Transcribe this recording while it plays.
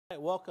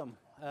Welcome.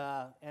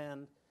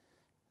 And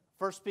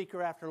first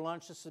speaker after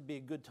lunch, this would be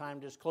a good time.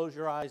 Just close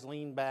your eyes,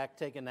 lean back,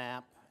 take a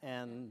nap,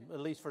 and at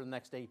least for the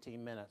next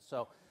 18 minutes.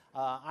 So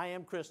I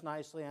am Chris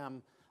Nicely.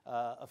 I'm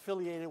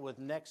affiliated with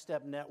Next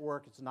Step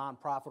Network. It's a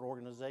nonprofit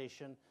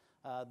organization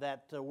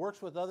that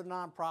works with other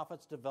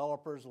nonprofits,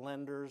 developers,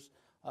 lenders,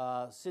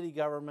 city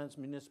governments,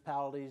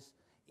 municipalities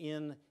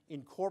in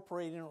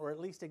incorporating or at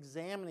least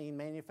examining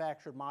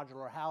manufactured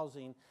modular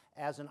housing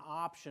as an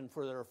option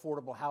for their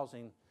affordable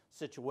housing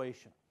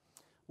situation.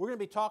 We're going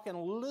to be talking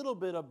a little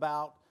bit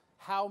about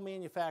how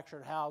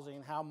manufactured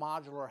housing, how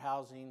modular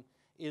housing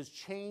is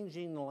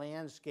changing the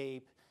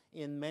landscape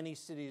in many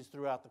cities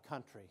throughout the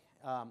country.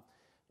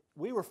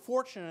 We were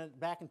fortunate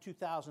back in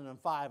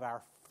 2005,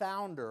 our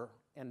founder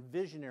and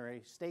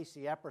visionary,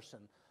 Stacy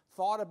Epperson,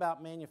 thought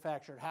about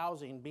manufactured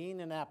housing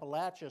being in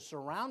Appalachia,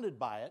 surrounded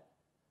by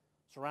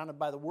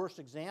the worst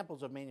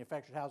examples of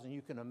manufactured housing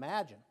you can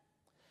imagine,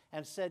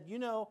 and said, you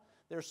know,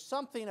 there's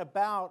something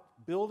about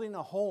building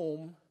a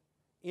home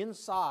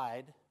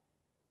inside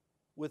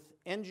with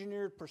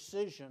engineered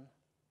precision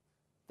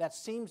that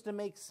seems to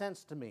make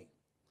sense to me.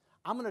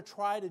 I'm going to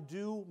try to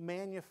do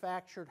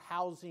manufactured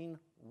housing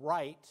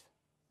right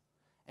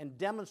and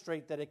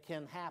demonstrate that it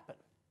can happen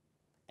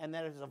and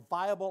that it is a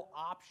viable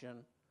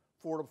option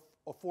for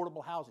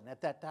affordable housing.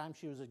 At that time,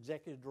 she was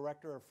executive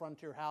director of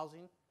Frontier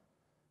Housing,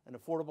 an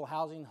affordable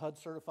housing,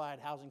 HUD-certified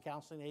housing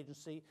counseling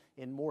agency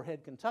in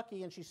Moorhead,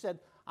 Kentucky, and she said,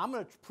 I'm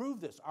going to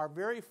prove this. Our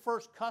very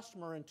first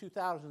customer in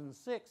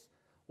 2006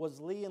 was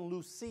Lee and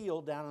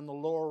Lucille down in the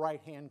lower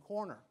right-hand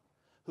corner,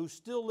 who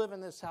still live in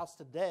this house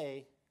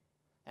today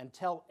and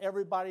tell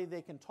everybody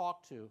they can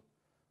talk to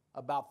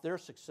about their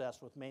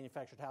success with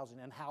manufactured housing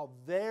and how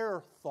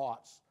their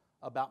thoughts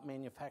about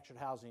manufactured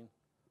housing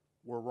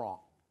were wrong.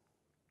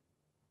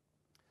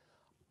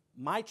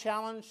 My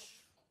challenge,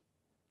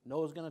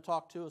 Noah's going to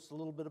talk to us a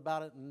little bit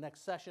about it in the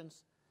next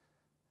sessions,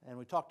 and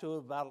we talked to him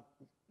about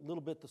it a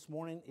little bit this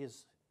morning,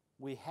 is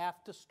we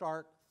have to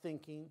start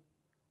thinking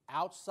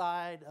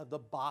outside of the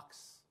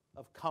box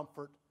of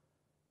comfort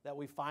that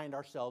we find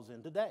ourselves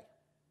in today.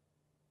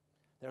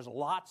 There's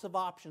lots of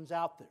options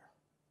out there.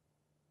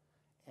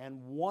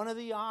 And one of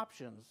the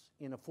options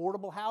in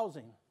affordable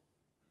housing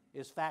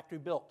is factory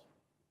built.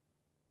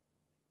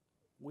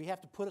 We have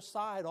to put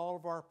aside all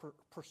of our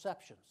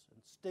perceptions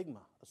and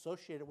stigma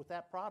associated with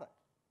that product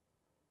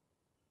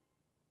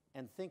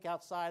and think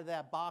outside of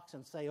that box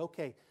and say,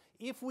 okay,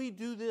 if we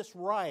do this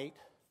right,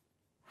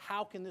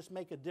 how can this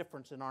make a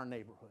difference in our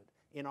neighborhood,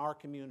 in our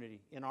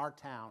community, in our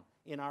town,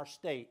 in our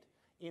state,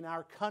 in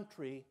our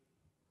country,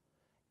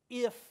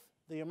 if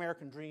the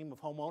American dream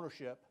of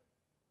homeownership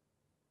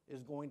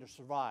is going to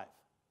survive?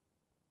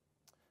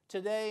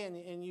 Today,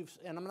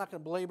 and I'm not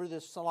going to belabor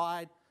this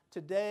slide,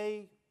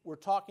 today we're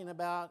talking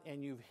about,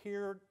 and you've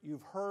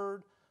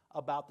heard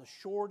about the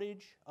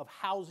shortage of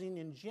housing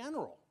in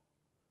general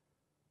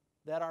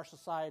that our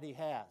society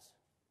has.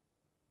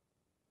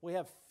 We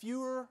have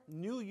fewer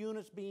new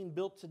units being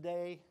built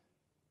today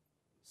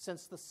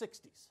since the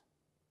 60s,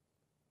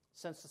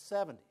 since the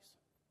 70s,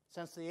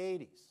 since the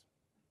 80s.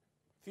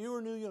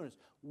 Fewer new units.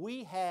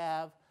 We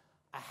have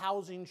a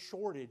housing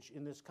shortage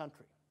in this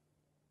country.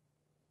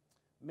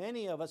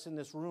 Many of us in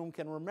this room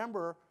can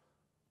remember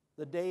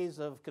the days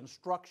of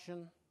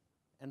construction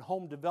and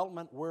home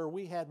development where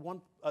we had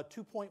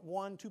 2.1,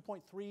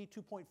 2.3,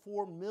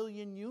 2.4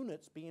 million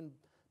units being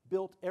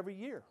built every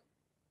year.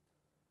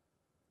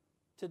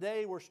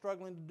 Today, we're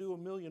struggling to do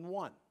 1.1 million,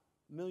 1.2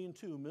 million,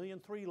 1.3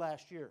 million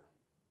last year.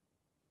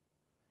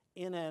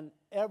 In an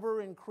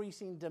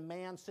ever-increasing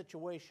demand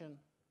situation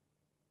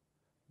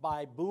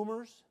by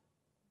boomers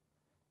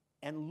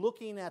and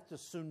looking at the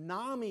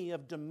tsunami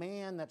of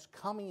demand that's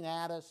coming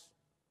at us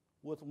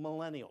with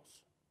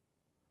millennials.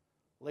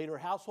 Later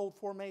household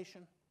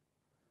formation,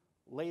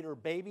 later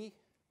baby,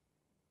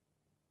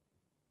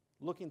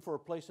 looking for a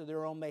place of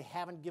their own. They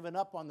haven't given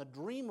up on the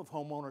dream of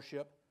home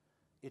ownership.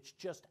 It's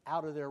just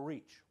out of their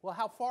reach. Well,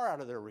 how far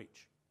out of their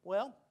reach?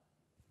 Well,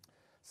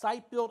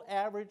 site-built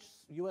average,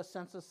 U.S.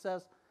 Census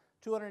says,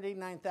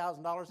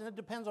 $289,000, and it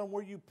depends on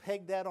where you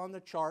peg that on the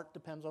chart,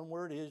 depends on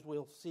where it is.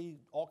 We'll see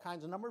all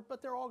kinds of numbers,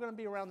 but they're all going to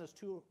be around this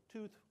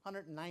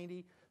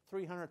 $290,000,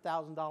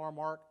 $300,000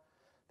 mark.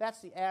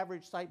 That's the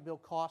average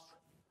site-built cost.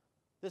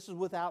 This is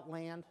without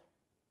land.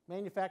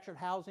 Manufactured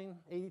housing,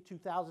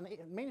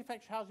 $82,000.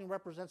 Manufactured housing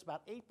represents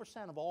about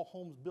 8% of all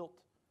homes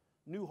built,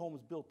 new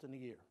homes built in a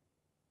year.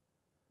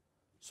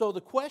 So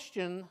the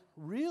question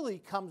really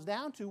comes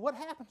down to what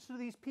happens to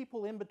these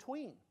people in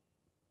between?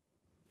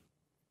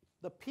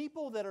 The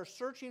people that are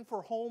searching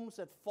for homes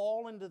that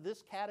fall into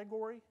this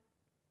category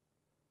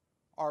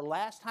are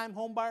last-time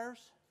home buyers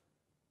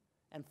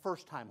and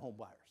first-time home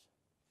buyers,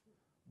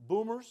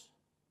 boomers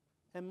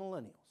and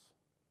millennials.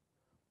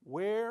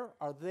 Where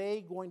are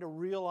they going to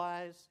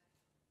realize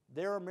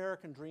their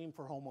American dream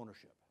for home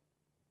ownership?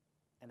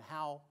 And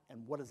how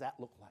and what does that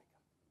look like?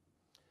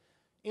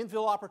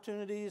 Infill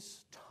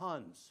opportunities,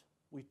 tons.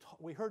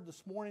 We heard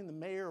this morning the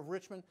mayor of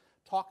Richmond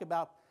talk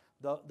about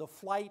the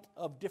flight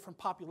of different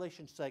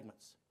population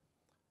segments.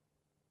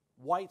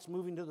 whites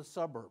moving to the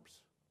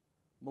suburbs,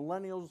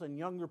 millennials and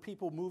younger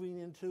people moving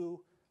into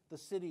the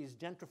cities,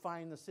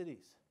 gentrifying the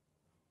cities,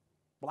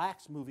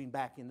 blacks moving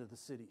back into the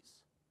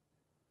cities.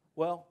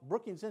 Well,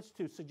 Brookings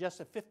Institute suggests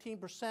that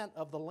 15%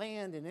 of the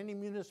land in any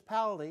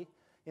municipality,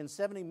 in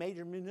 70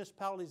 major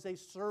municipalities they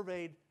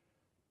surveyed,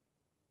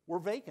 were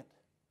vacant.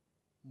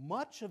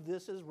 Much of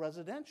this is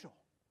residential.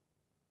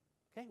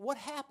 Okay? What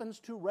happens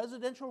to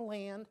residential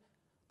land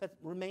that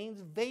remains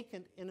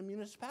vacant in a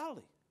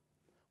municipality?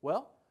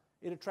 Well,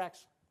 it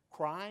attracts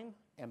crime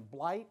and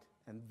blight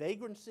and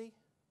vagrancy.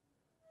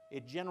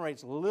 It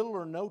generates little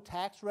or no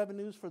tax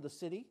revenues for the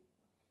city.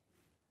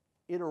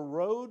 It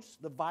erodes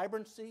the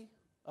vibrancy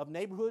of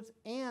neighborhoods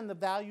and the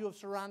value of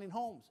surrounding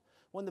homes.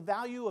 When the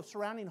value of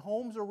surrounding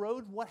homes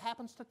erodes, what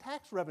happens to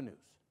tax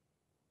revenues?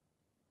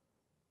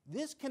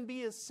 This can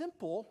be as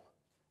simple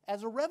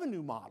as a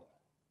revenue model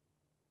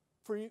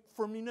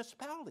for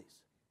municipalities.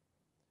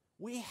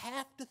 We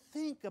have to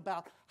think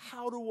about,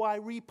 how do I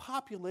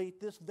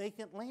repopulate this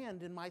vacant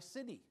land in my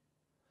city?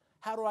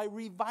 How do I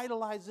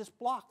revitalize this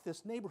block,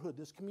 this neighborhood,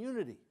 this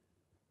community?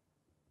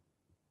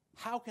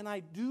 How can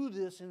I do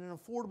this in an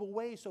affordable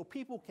way so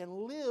people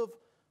can live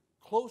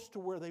close to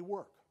where they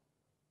work,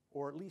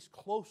 or at least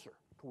closer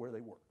to where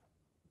they work?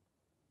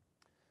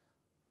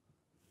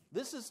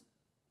 This is,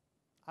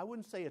 I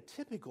wouldn't say a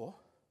typical,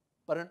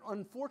 but an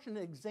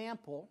unfortunate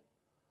example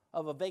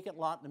of a vacant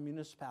lot in a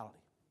municipality.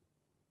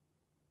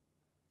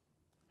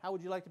 How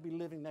would you like to be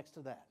living next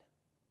to that?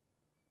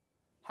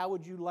 How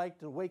would you like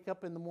to wake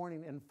up in the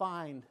morning and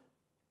find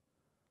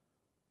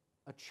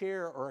a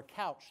chair or a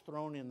couch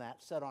thrown in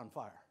that, set on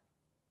fire?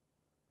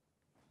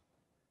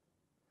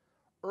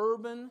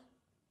 Urban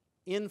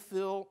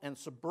infill and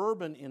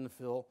suburban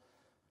infill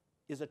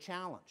is a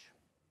challenge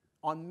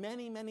on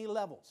many, many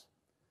levels.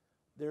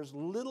 There's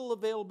little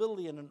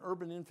availability in an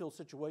urban infill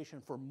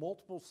situation for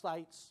multiple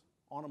sites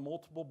on a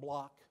multiple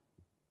block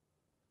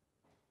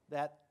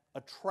that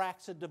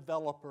attracts a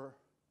developer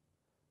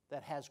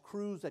that has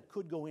crews that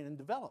could go in and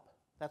develop.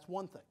 That's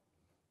one thing.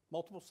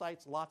 Multiple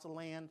sites, lots of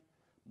land,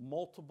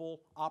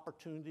 multiple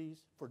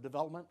opportunities for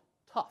development,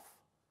 tough.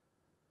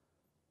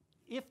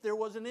 If there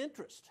was an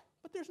interest,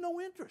 but there's no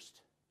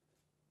interest.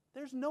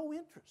 There's no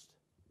interest.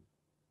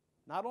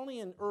 Not only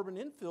in urban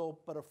infill,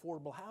 but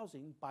affordable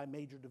housing by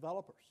major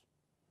developers.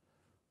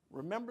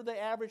 Remember the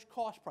average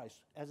cost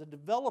price. As a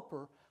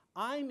developer,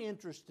 I'm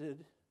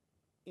interested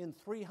in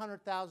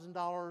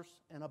 $300,000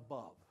 and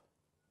above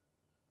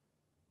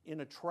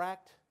in a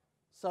tract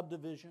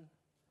subdivision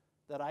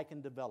that I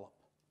can develop.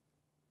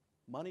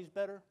 Money's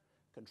better,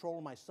 control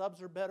of my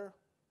subs are better,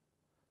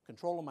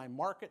 control of my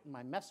market and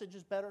my message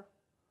is better,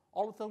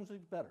 all the things are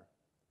better.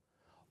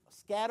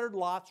 Scattered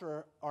lots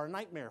are a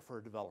nightmare for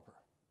a developer.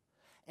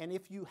 And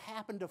if you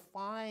happen to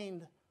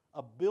find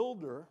a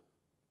builder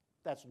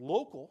that's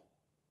local,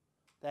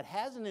 that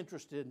has an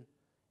interest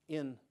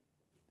in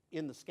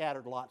the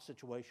scattered lot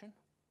situation,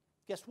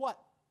 guess what?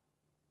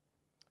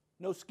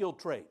 No skilled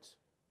trades.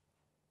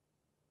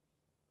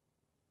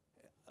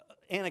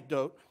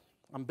 Anecdote,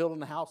 I'm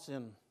building a house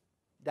in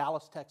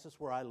Dallas, Texas,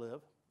 where I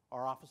live.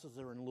 Our offices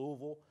are in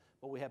Louisville,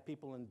 but we have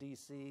people in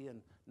D.C.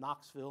 and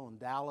Knoxville and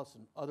Dallas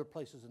and other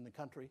places in the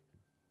country.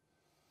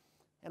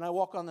 And I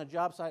walk on the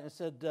job site and I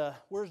said,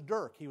 where's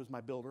Dirk? He was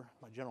my builder,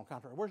 my general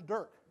contractor. Where's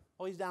Dirk?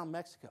 Oh, he's down in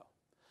Mexico.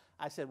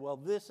 I said, well,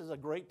 this is a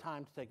great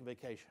time to take a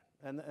vacation.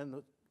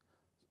 And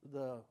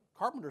the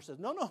carpenter says,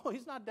 no,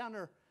 he's not down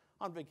there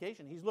on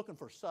vacation. He's looking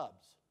for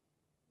subs.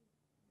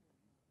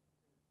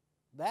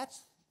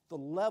 That's the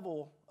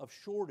level of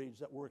shortage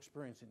that we're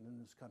experiencing in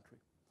this country.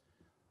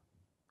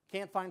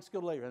 Can't find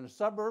skilled labor. In a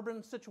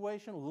suburban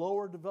situation,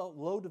 low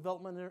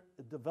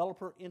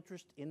developer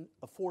interest in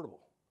affordable.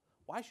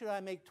 Why should I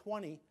make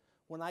 20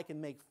 when I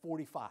can make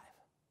 45?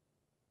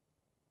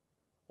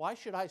 Why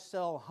should I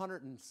sell a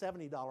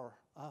 $170,000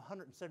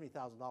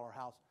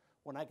 house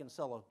when I can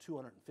sell a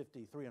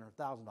 $250,000,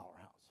 $300,000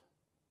 house?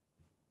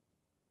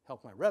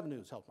 Help my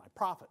revenues, help my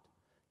profit,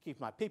 keep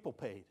my people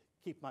paid,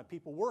 keep my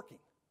people working.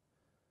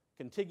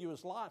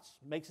 Contiguous lots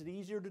makes it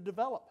easier to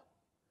develop.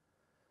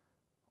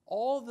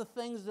 All the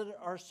things that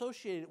are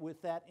associated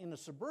with that in a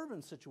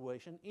suburban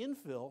situation,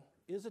 infill,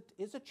 is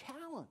a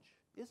challenge.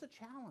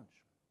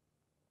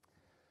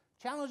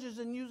 Challenges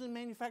in using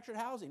manufactured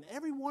housing.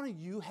 Every one of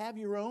you have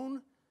your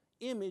own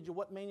image of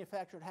what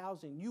manufactured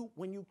housing.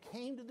 When you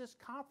came to this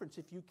conference,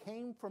 if you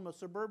came from a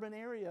suburban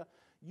area,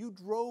 you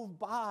drove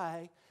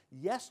by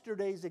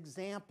yesterday's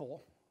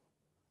example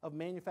of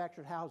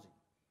manufactured housing.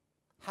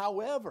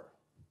 However,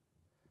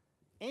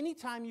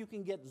 anytime you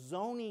can get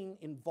zoning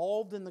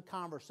involved in the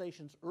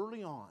conversations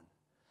early on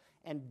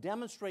and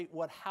demonstrate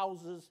what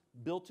houses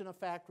built in a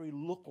factory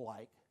look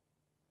like,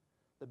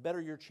 the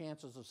better your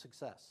chances of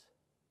success.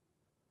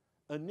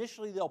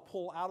 Initially, they'll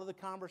pull out of the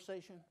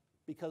conversation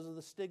because of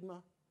the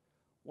stigma.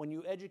 When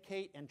you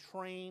educate and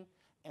train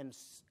and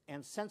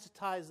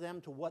sensitize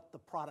them to what the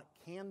product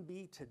can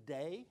be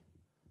today,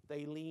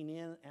 they lean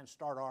in and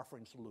start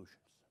offering solutions.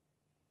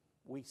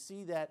 We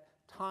see that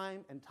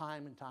time and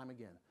time and time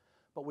again.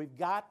 But we've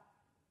got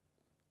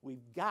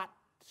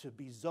to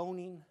be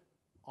zoning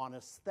on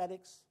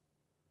aesthetics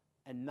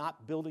and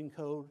not building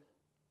code,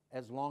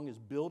 as long as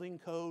building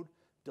code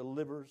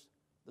delivers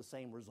the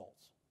same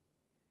results.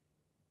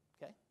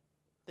 Okay?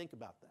 Think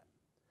about that.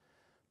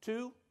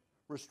 2,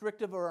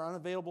 restrictive or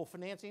unavailable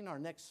financing. Our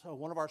next,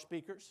 one of our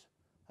speakers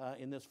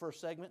in this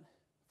first segment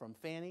from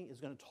Fannie is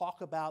going to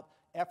talk about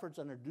efforts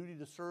under duty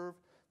to serve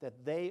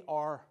that they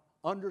are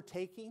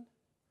undertaking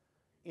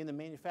in the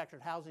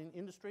manufactured housing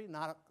industry,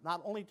 not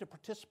only to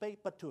participate,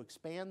 but to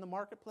expand the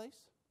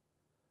marketplace.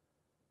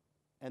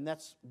 And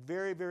that's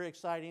very, very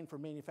exciting for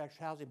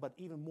manufactured housing, but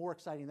even more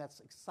exciting,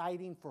 that's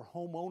exciting for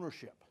home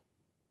ownership.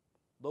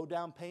 Low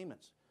down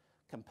payments,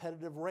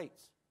 competitive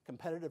rates,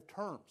 competitive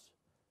terms.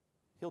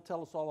 He'll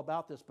tell us all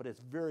about this, but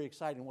it's very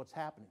exciting what's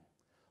happening.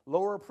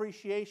 Lower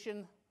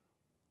appreciation,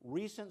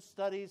 recent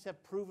studies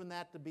have proven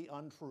that to be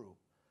untrue.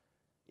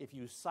 If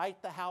you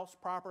site the house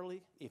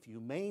properly, if you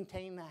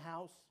maintain the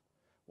house,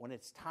 when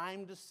it's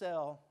time to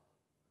sell,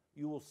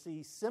 you will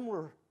see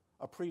similar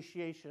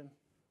appreciation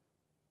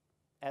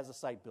as a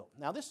site built.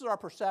 Now, this is our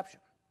perception.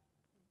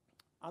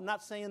 I'm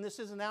not saying this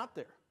isn't out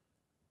there.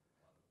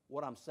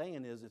 What I'm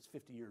saying is it's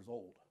 50 years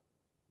old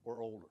or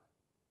older.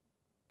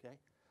 Okay?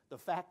 The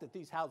fact that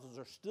these houses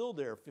are still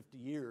there 50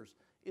 years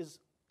is,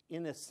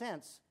 in a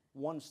sense,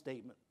 one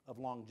statement of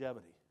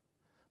longevity.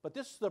 But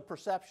this is the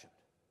perception.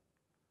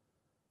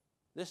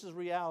 This is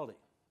reality.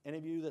 Any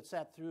of you that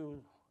sat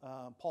through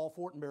Paul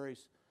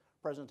Fortenberry's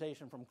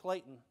presentation from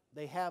Clayton,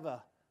 they have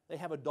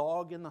a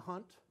dog in the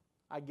hunt.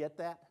 I get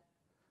that.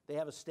 They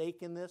have a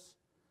stake in this.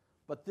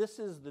 But this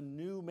is the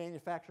new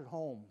manufactured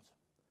homes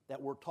that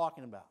we're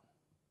talking about.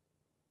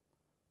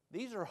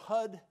 These are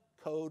HUD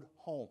code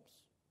homes.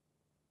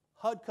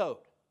 HUD code.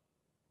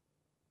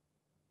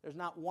 There's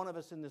not one of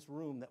us in this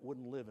room that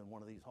wouldn't live in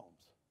one of these homes.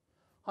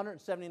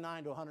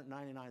 $179,000 to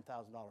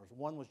 $199,000.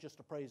 One was just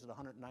appraised at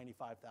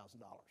 $195,000.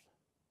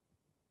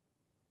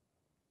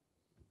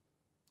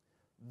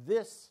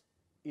 This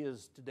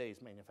is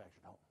today's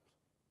manufactured homes.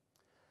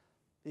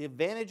 The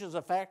advantages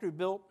of factory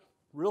built,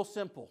 real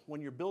simple.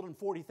 When you're building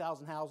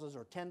 40,000 houses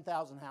or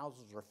 10,000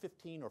 houses or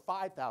 15 or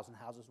 5,000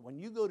 houses, when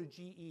you go to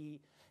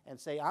GE and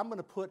say, I'm going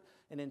to put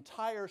an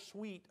entire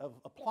suite of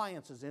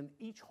appliances in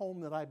each home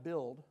that I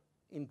build,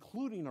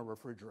 including a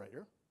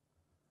refrigerator,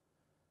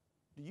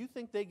 do you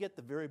think they get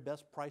the very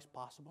best price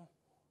possible?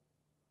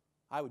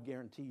 I would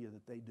guarantee you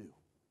that they do.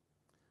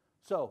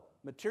 So,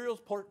 materials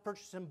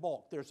purchased in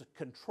bulk. There's a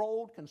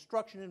controlled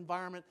construction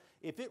environment.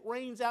 If it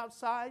rains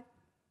outside,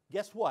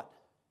 guess what?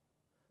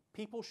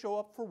 People show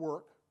up for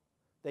work.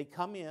 They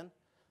come in.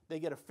 They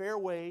get a fair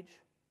wage.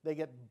 They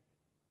get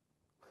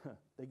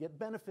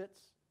benefits.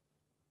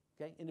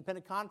 Okay?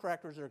 Independent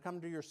contractors that are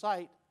coming to your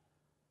site,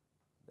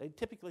 they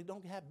typically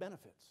don't have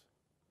benefits.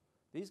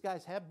 These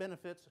guys have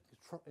benefits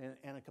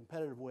and a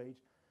competitive wage.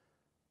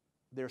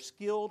 They're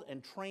skilled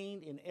and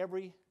trained in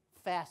every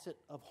facet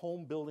of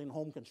home building,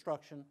 home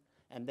construction,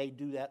 and they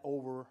do that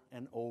over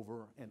and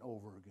over and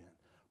over again.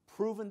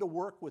 Proven to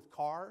work with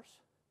cars,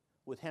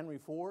 with Henry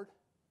Ford.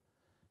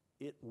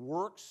 It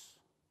works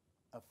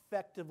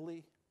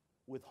effectively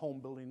with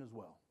home building as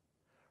well.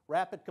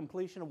 Rapid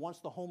completion, and once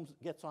the home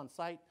gets on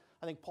site,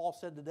 I think Paul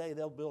said today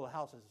they'll build a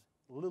house as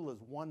little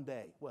as one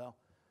day. Well,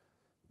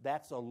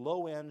 that's a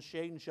low-end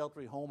shade and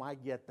sheltery home. I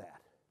get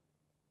that.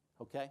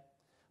 Okay?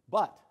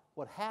 But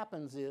what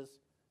happens is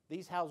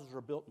these houses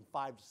are built in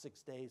 5 to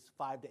 6 days,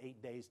 5 to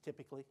 8 days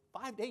typically.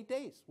 5 to 8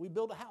 days, we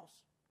build a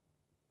house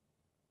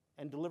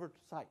and deliver it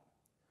to site.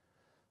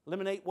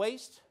 Eliminate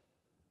waste.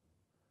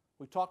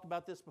 We've talked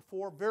about this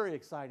before. Very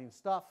exciting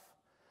stuff.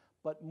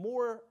 But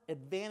more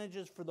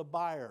advantages for the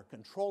buyer,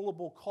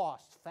 controllable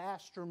costs,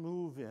 faster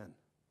move-in,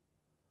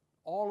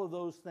 all of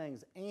those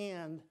things,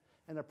 and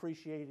an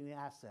appreciating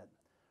asset.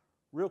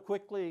 Real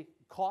quickly,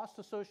 cost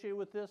associated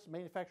with this,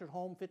 manufactured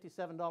home,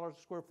 $57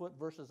 a square foot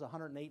versus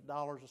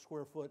 $108 a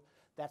square foot.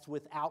 That's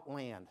without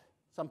land.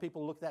 Some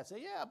people look at that and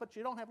say, yeah, but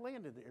you don't have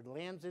land in there.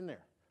 Land's in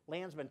there.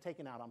 Land's been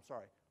taken out, I'm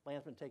sorry.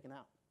 Land's been taken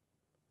out.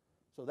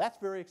 So that's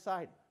very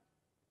exciting.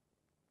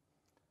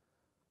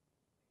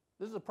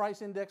 This is a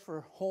price index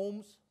for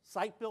homes,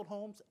 site-built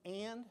homes,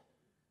 and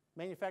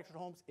manufactured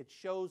homes. It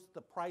shows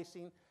the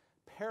pricing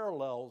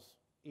parallels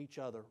each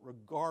other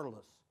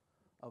regardless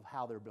of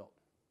how they're built.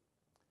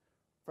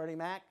 Freddie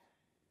Mac,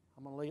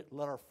 I'm going to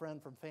let our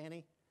friend from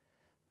Fannie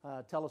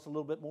tell us a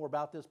little bit more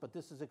about this, but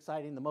this is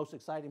exciting. The most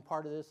exciting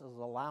part of this is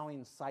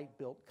allowing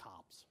site-built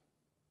comps.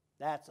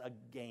 That's a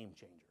game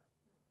changer.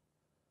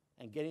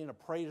 And getting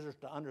appraisers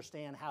to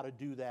understand how to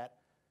do that,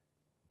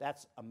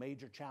 that's a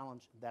major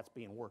challenge that's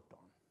being worked on.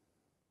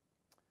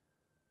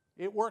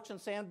 It works in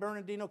San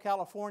Bernardino,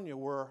 California,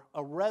 where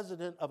a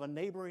resident of a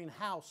neighboring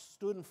house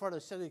stood in front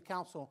of the city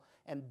council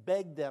and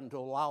begged them to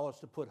allow us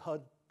to put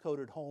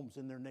HUD-coded homes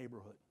in their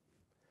neighborhood.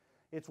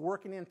 It's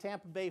working in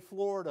Tampa Bay,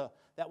 Florida.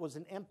 That was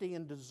an empty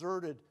and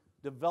deserted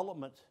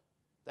development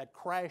that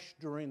crashed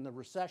during the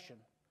recession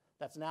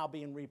that's now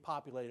being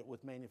repopulated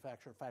with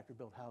manufactured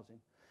factory-built housing.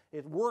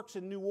 It works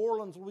in New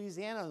Orleans,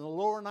 Louisiana, in the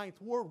lower Ninth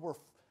Ward, where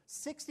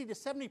 60 to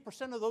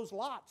 70% of those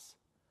lots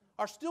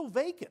are still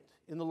vacant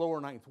in the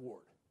lower Ninth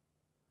Ward.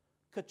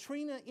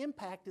 Katrina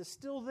impact is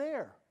still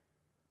there.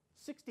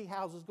 60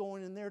 houses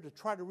going in there to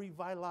try to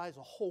revitalize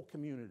a whole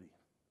community.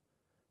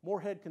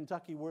 Moorhead,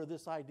 Kentucky, where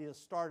this idea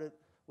started,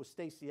 with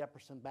Stacy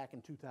Epperson back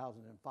in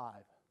 2005.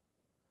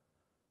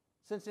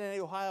 Cincinnati,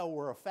 Ohio,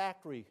 where a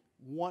factory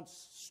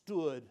once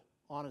stood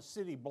on a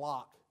city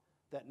block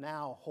that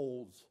now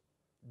holds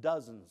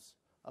dozens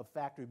of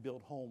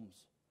factory-built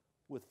homes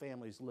with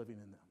families living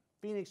in them.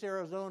 Phoenix,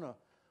 Arizona,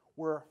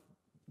 where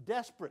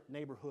desperate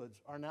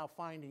neighborhoods are now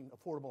finding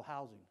affordable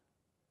housing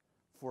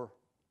for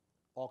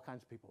all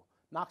kinds of people.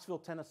 Knoxville,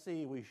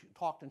 Tennessee, we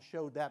talked and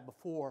showed that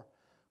before.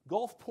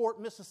 Gulfport,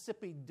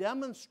 Mississippi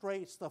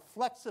demonstrates the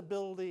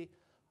flexibility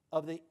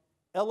of the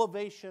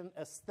elevation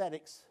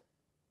aesthetics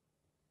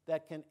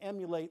that can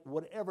emulate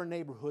whatever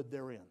neighborhood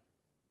they're in.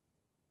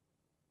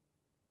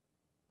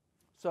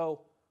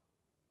 So,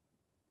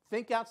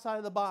 think outside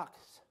of the box.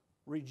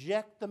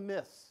 Reject the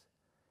myths.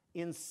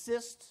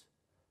 Insist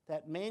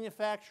that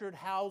manufactured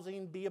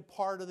housing be a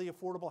part of the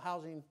affordable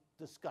housing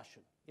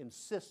discussion.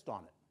 Insist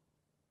on it.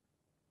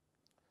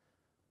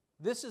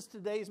 This is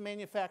today's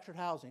manufactured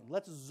housing.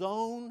 Let's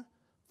zone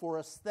for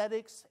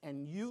aesthetics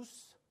and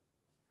use.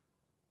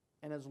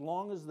 And as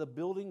long as the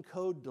building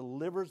code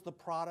delivers the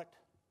product,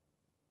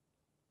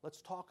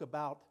 let's talk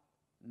about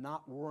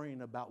not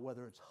worrying about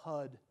whether it's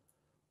HUD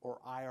or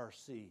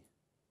IRC.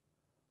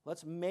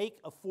 Let's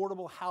make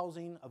affordable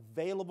housing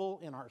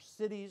available in our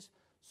cities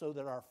so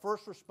that our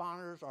first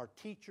responders, our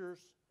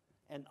teachers,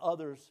 and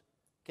others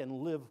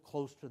can live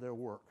close to their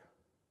work.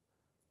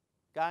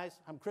 Guys,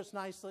 I'm Chris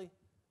Nicely.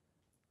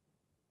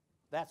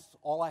 That's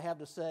all I have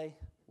to say.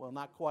 Well,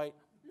 not quite.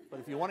 But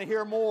if you want to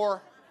hear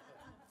more,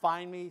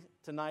 find me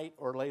tonight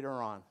or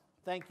later on.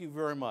 Thank you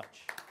very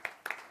much.